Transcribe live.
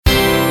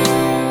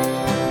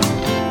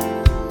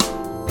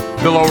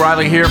Bill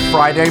O'Reilly here,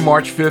 Friday,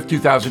 March 5th,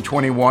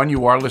 2021.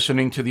 You are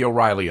listening to the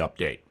O'Reilly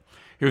Update.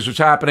 Here's what's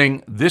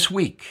happening this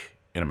week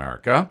in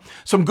America.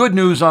 Some good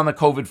news on the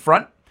COVID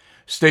front.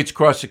 States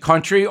across the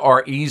country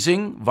are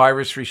easing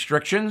virus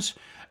restrictions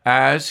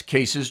as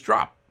cases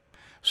drop.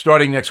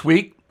 Starting next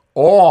week,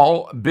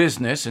 all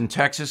business in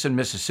Texas and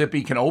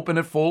Mississippi can open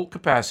at full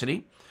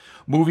capacity.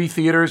 Movie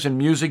theaters and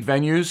music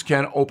venues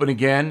can open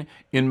again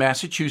in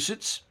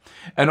Massachusetts.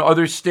 And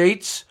other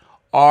states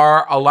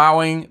are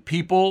allowing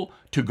people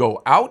to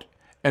go out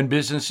and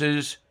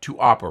businesses to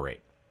operate.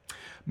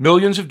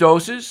 Millions of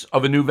doses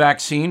of a new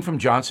vaccine from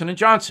Johnson &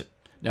 Johnson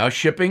now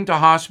shipping to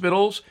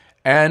hospitals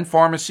and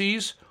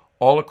pharmacies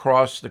all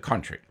across the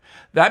country.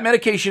 That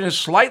medication is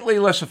slightly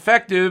less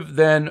effective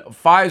than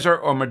Pfizer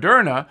or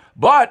Moderna,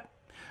 but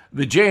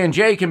the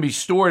J&J can be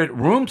stored at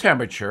room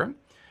temperature,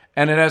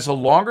 and it has a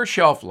longer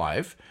shelf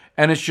life,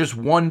 and it's just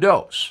one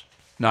dose,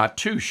 not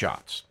two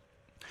shots.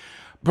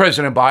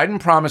 President Biden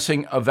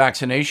promising a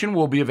vaccination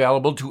will be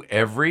available to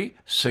every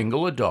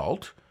single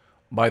adult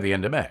by the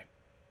end of May.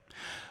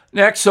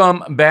 Next,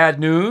 some bad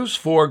news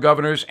for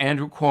Governors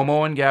Andrew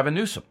Cuomo and Gavin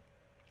Newsom.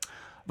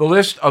 The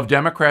list of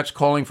Democrats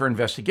calling for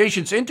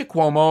investigations into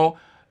Cuomo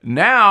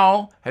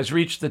now has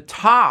reached the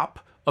top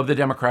of the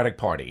Democratic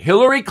Party.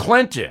 Hillary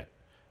Clinton,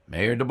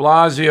 Mayor de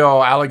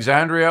Blasio,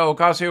 Alexandria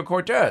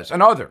Ocasio-Cortez,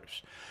 and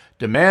others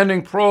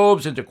demanding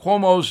probes into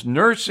Cuomo's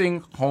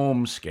nursing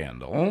home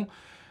scandal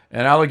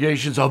and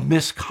allegations of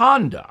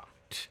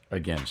misconduct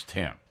against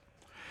him.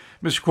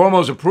 Mr.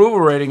 Cuomo's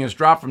approval rating has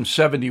dropped from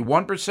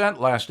 71%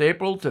 last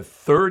April to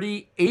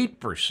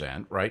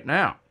 38% right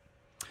now.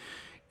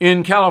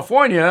 In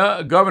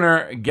California,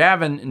 Governor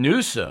Gavin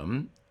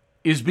Newsom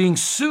is being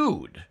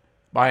sued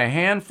by a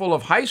handful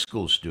of high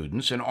school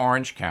students in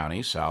Orange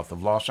County, south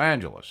of Los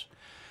Angeles.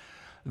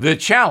 The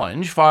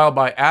challenge, filed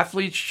by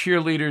athletes,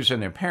 cheerleaders,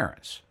 and their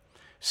parents,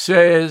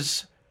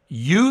 says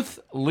youth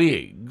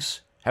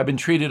leagues have been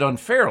treated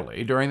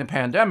unfairly during the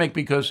pandemic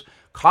because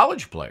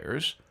college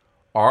players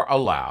are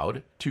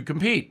allowed to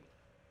compete.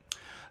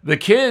 The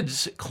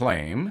kids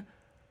claim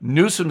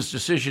Newsom's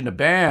decision to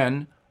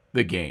ban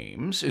the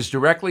games is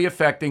directly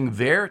affecting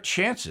their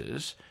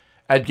chances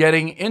at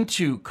getting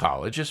into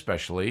college,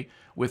 especially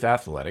with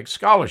athletic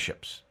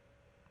scholarships.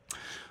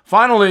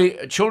 Finally,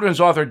 children's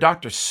author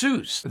Dr.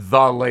 Seuss,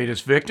 the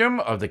latest victim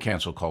of the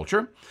cancel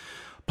culture.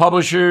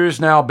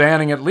 Publishers now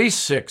banning at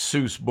least 6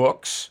 Seuss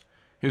books.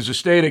 His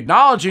estate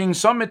acknowledging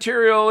some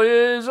material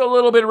is a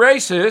little bit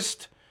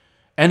racist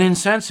and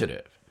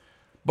insensitive.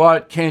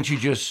 But can't you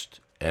just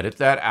edit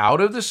that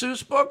out of the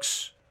Seuss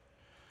books?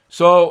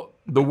 So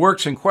the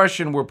works in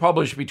question were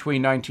published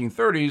between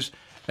 1930s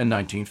and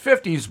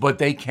 1950s, but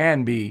they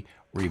can be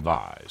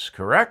revised,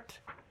 correct?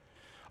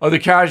 Other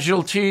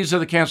casualties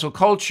of the cancel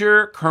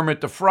culture: Kermit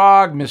the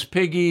Frog, Miss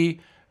Piggy,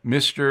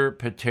 Mr.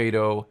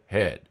 Potato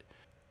Head.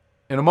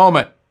 In a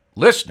moment,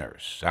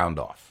 listeners, sound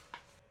off.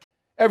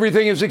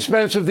 Everything is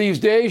expensive these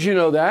days, you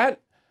know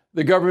that.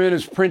 The government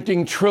is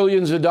printing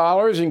trillions of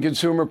dollars and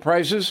consumer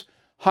prices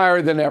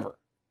higher than ever.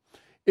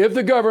 If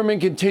the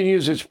government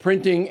continues its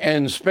printing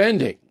and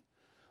spending,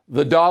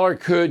 the dollar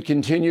could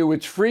continue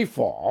its free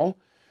fall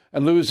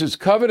and lose its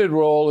coveted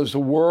role as the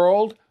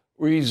world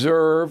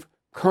reserve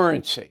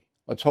currency.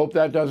 Let's hope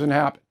that doesn't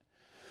happen.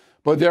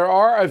 But there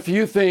are a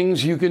few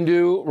things you can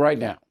do right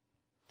now.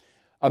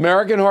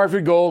 American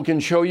Hartford Gold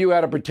can show you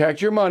how to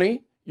protect your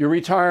money, your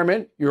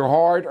retirement, your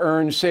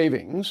hard-earned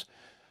savings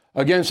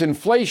against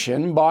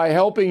inflation by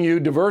helping you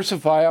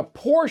diversify a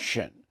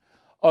portion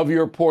of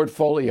your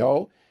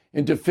portfolio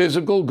into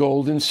physical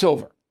gold and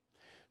silver.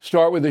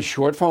 Start with a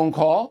short phone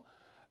call,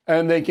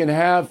 and they can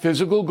have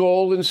physical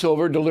gold and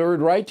silver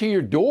delivered right to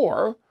your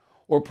door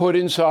or put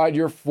inside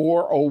your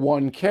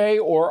 401k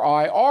or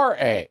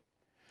IRA.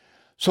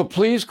 So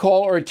please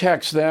call or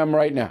text them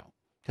right now.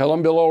 Tell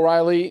them Bill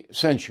O'Reilly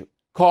sent you.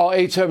 Call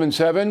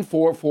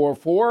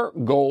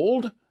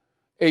 877-444-GOLD,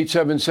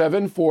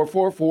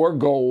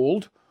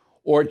 877-444-GOLD,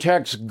 or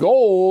text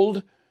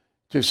GOLD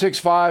to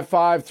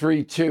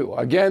 65532.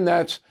 Again,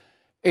 that's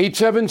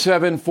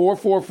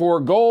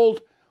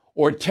 877-444-GOLD,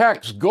 or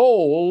text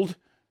GOLD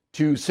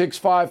to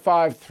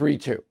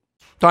 65532.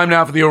 Time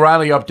now for the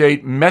O'Reilly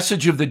Update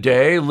message of the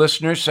day.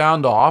 Listeners,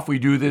 sound off. We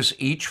do this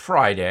each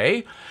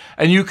Friday,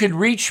 and you can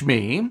reach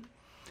me,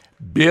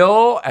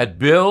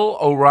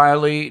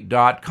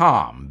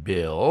 bill@BillO'Reilly.com.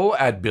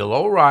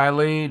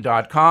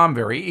 Bill@BillO'Reilly.com.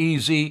 Very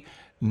easy.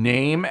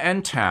 Name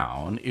and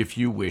town if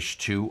you wish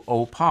to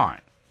opine.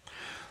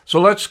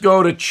 So let's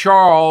go to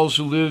Charles,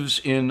 who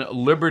lives in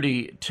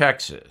Liberty,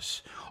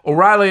 Texas.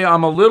 O'Reilly,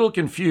 I'm a little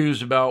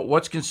confused about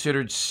what's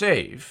considered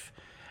safe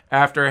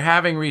after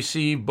having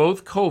received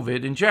both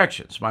COVID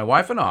injections. My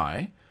wife and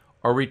I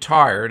are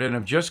retired and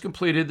have just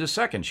completed the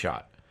second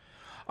shot.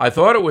 I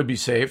thought it would be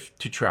safe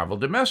to travel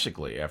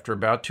domestically after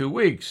about 2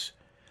 weeks.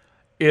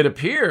 It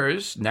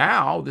appears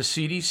now the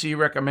CDC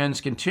recommends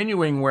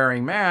continuing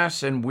wearing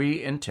masks, and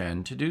we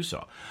intend to do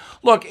so.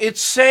 Look,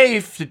 it's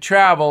safe to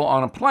travel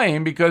on a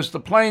plane because the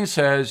plane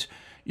says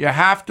you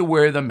have to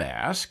wear the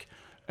mask.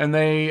 and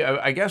they,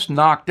 I guess,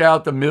 knocked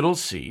out the middle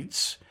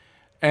seats.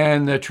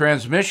 And the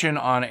transmission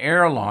on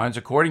airlines,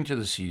 according to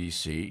the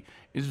CDC,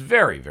 is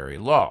very, very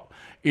low.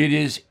 It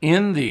is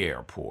in the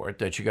airport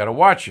that you got to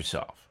watch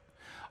yourself.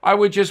 I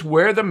would just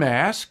wear the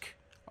mask.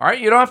 All right,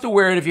 you don't have to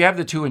wear it if you have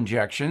the 2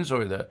 injections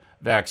or the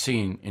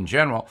vaccine in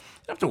general.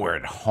 You don't have to wear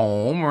it at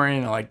home or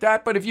anything like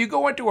that. But if you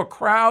go into a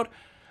crowd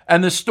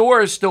and the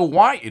stores still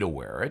want you to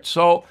wear it,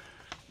 so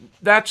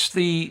that's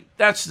the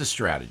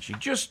strategy.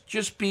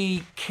 Just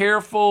be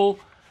careful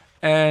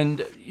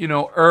and,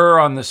 err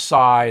on the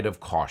side of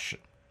caution.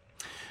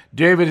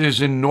 David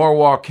is in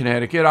Norwalk,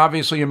 Connecticut.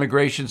 Obviously,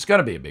 immigration is going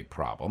to be a big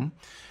problem.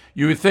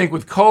 You would think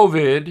with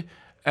COVID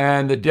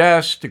and the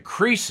deaths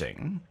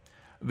decreasing,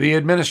 the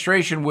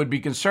administration would be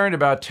concerned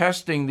about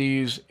testing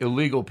these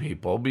illegal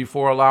people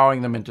before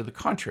allowing them into the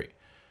country.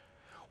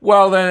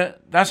 Well,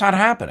 that's not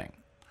happening.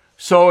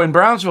 So in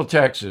Brownsville,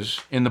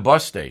 Texas, in the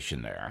bus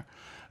station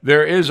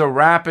there is a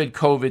rapid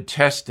COVID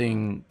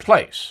testing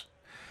place.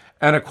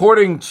 And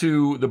according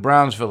to the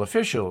Brownsville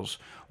officials,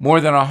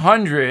 more than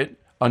 100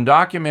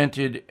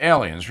 undocumented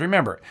aliens.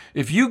 Remember,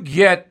 if you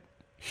get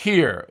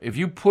here, if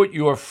you put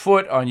your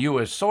foot on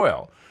U.S.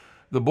 soil,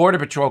 the Border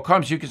Patrol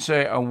comes, you can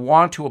say, I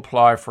want to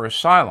apply for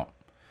asylum.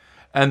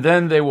 And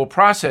then they will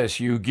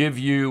process you, give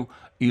you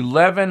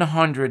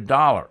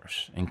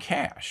 $1,100 in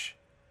cash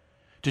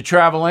to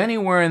travel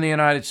anywhere in the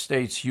United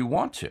States you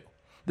want to.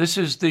 This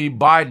is the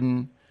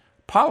Biden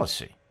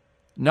policy.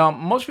 Now,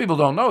 most people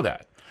don't know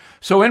that.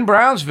 So in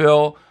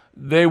Brownsville,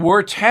 they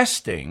were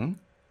testing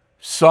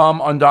some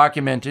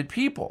undocumented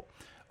people.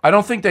 I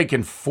don't think they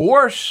can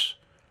force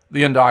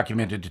the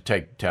undocumented to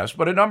take the test,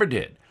 but a number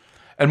did.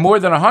 And more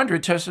than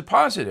 100 tested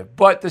positive.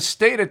 But the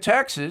state of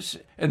Texas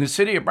and the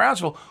city of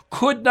Brownsville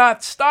could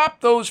not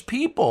stop those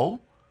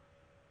people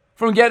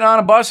from getting on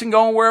a bus and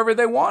going wherever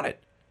they wanted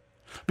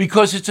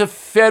because it's a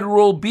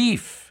federal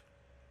beef.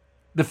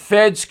 The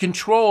feds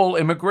control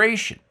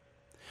immigration.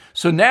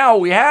 So now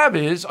what we have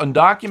is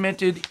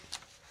undocumented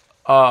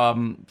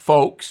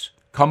folks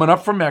coming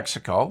up from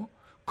Mexico,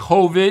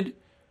 COVID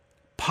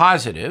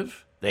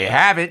positive, they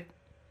have it,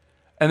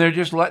 and they're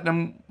just letting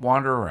them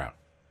wander around.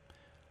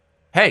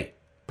 Hey,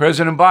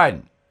 President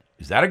Biden,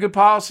 is that a good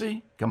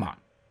policy? Come on.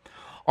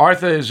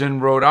 Arthur is in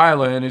Rhode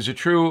Island. Is it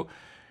true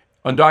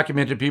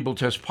undocumented people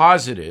test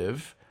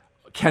positive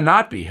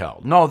cannot be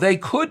held? No, they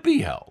could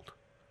be held.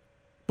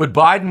 But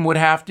Biden would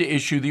have to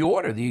issue the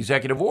order, the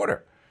executive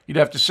order. You'd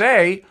have to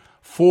say,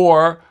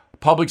 for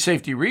public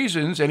safety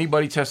reasons,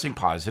 anybody testing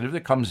positive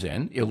that comes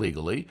in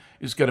illegally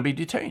is going to be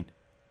detained.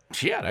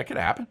 Yeah, that could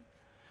happen.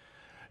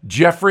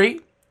 Jeffrey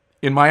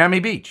in Miami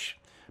Beach.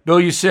 Bill,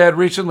 you said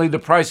recently the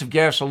price of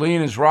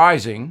gasoline is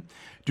rising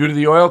due to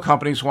the oil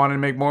companies wanting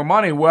to make more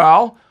money.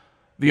 Well,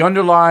 the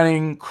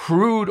underlying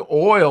crude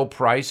oil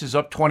price is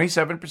up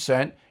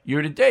 27%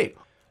 year to date.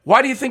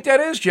 Why do you think that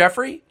is,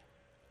 Jeffrey?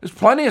 There's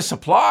plenty of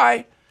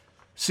supply.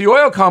 See,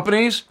 oil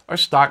companies are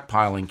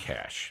stockpiling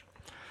cash.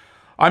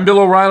 I'm Bill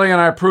O'Reilly, and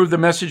I approve the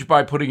message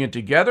by putting it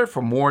together.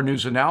 For more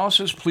news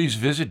analysis, please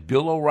visit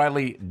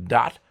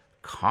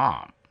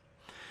BillO'Reilly.com.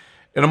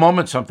 In a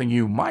moment, something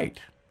you might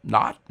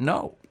not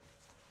know.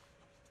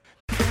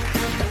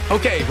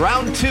 Okay,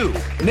 round 2.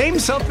 Name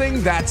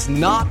something that's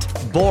not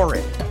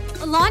boring.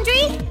 A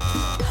laundry?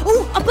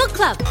 Ooh, a book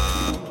club.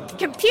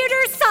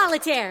 Computer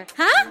solitaire,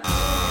 huh?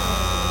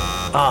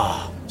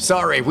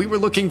 Sorry, we were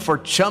looking for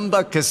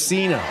Chumba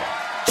Casino.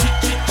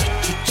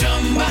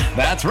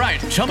 That's right.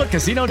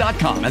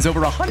 ChumbaCasino.com has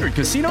over 100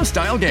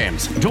 casino-style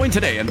games. Join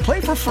today and play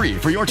for free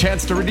for your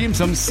chance to redeem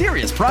some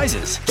serious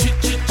prizes.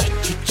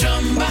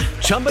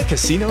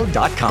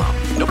 ChumbaCasino.com.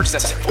 No purchase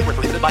necessary. Void where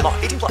prohibited by law.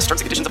 18 plus.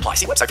 Terms and conditions apply.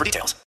 See website for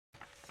details.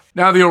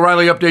 Now the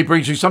O'Reilly Update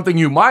brings you something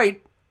you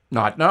might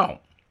not know.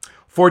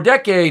 For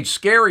decades,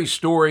 scary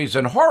stories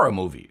and horror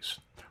movies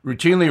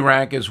routinely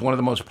rank as one of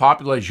the most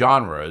popular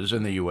genres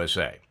in the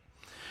USA.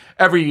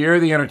 Every year,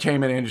 the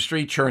entertainment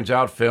industry churns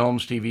out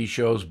films, TV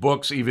shows,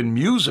 books, even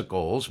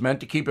musicals meant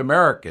to keep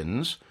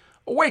Americans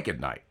awake at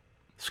night.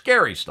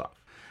 Scary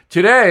stuff.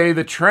 Today,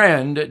 the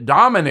trend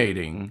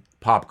dominating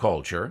pop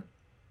culture,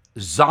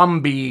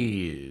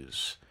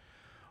 zombies.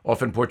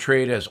 Often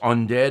portrayed as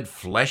undead,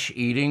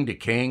 flesh-eating,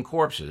 decaying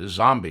corpses,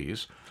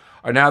 zombies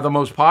are now the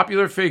most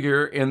popular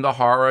figure in the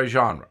horror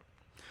genre.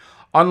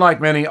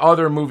 Unlike many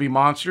other movie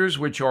monsters,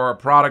 which are a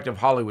product of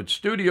Hollywood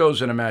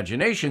studios and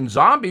imagination,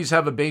 zombies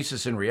have a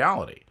basis in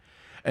reality,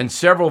 and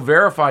several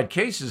verified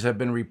cases have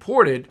been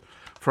reported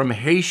from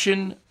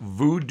Haitian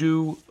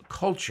voodoo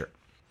culture.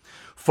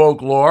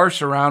 Folklore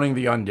surrounding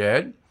the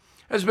undead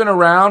has been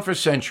around for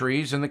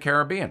centuries in the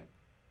Caribbean,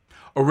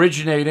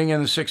 originating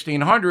in the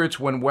 1600s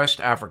when West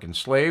African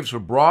slaves were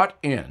brought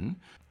in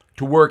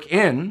to work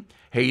in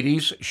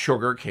Haiti's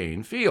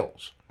sugarcane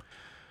fields.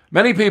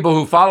 Many people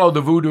who follow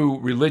the voodoo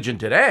religion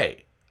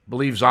today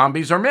believe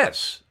zombies are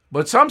myths,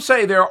 but some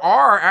say there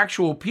are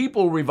actual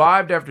people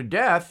revived after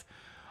death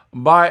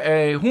by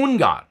a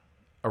hungan,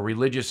 a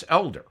religious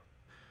elder.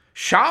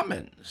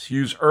 Shamans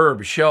use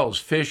herbs, shells,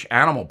 fish,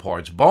 animal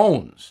parts,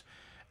 bones,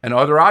 and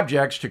other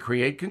objects to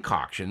create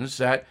concoctions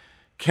that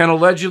can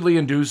allegedly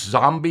induce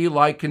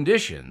zombie-like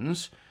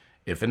conditions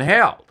if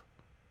inhaled.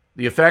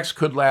 The effects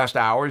could last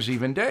hours,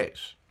 even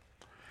days.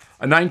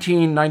 A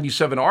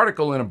 1997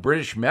 article in a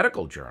British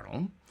medical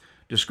journal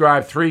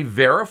described 3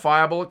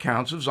 verifiable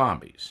accounts of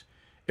zombies.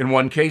 In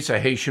one case, a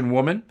Haitian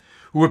woman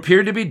who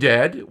appeared to be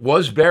dead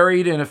was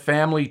buried in a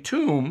family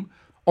tomb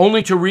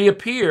only to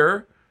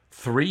reappear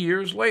 3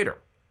 years later.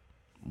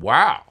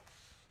 Wow.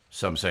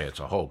 Some say it's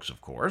a hoax, of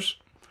course.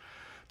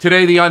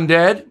 Today, the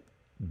undead,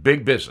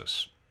 big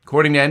business.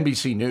 According to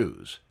NBC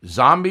News,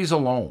 zombies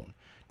alone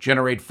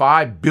generate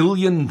 $5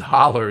 billion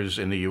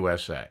in the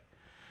USA.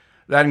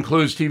 That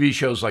includes TV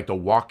shows like The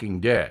Walking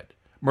Dead,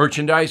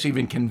 merchandise,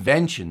 even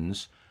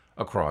conventions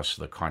across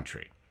the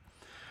country.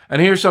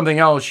 And here's something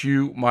else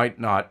you might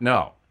not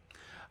know.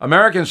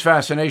 Americans'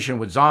 fascination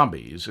with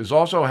zombies is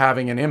also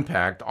having an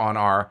impact on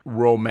our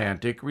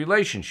romantic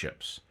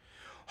relationships.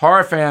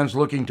 Horror fans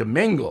looking to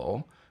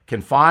mingle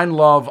can find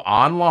love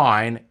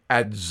online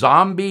at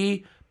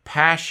Zombie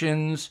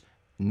Passions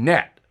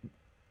Net,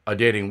 a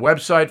dating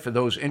website for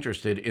those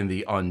interested in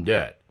the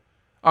undead.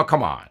 Oh,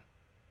 come on.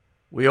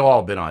 We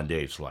all been on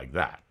dates like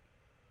that,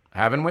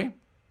 haven't we?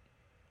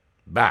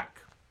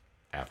 Back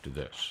after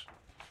this.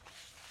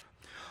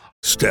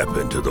 Step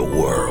into the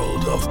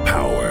world of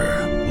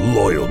power,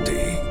 loyalty,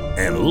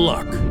 and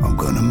luck. I'm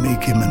gonna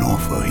make him an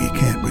offer he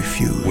can't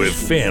refuse. With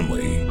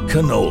family,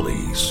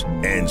 cannolis,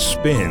 and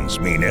spins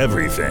mean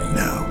everything.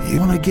 Now, you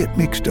wanna get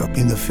mixed up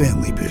in the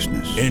family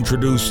business.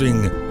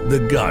 Introducing The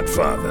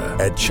Godfather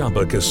at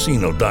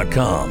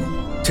ChumbaCasino.com.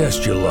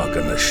 Test your luck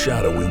in the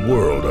shadowy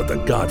world of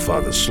The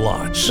Godfather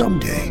slot.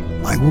 Someday,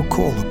 I will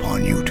call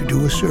upon you to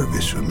do a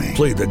service for me.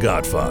 Play The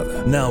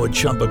Godfather, now at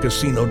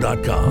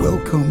ChumbaCasino.com.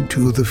 Welcome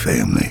to the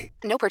family.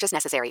 No purchase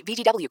necessary.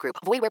 VGW Group.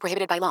 Void where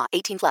prohibited by law.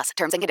 18 plus.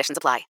 Terms and conditions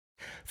apply.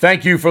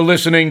 Thank you for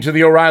listening to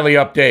the O'Reilly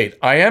Update.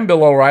 I am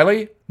Bill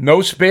O'Reilly.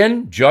 No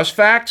spin, just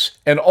facts,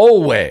 and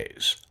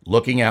always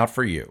looking out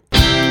for you.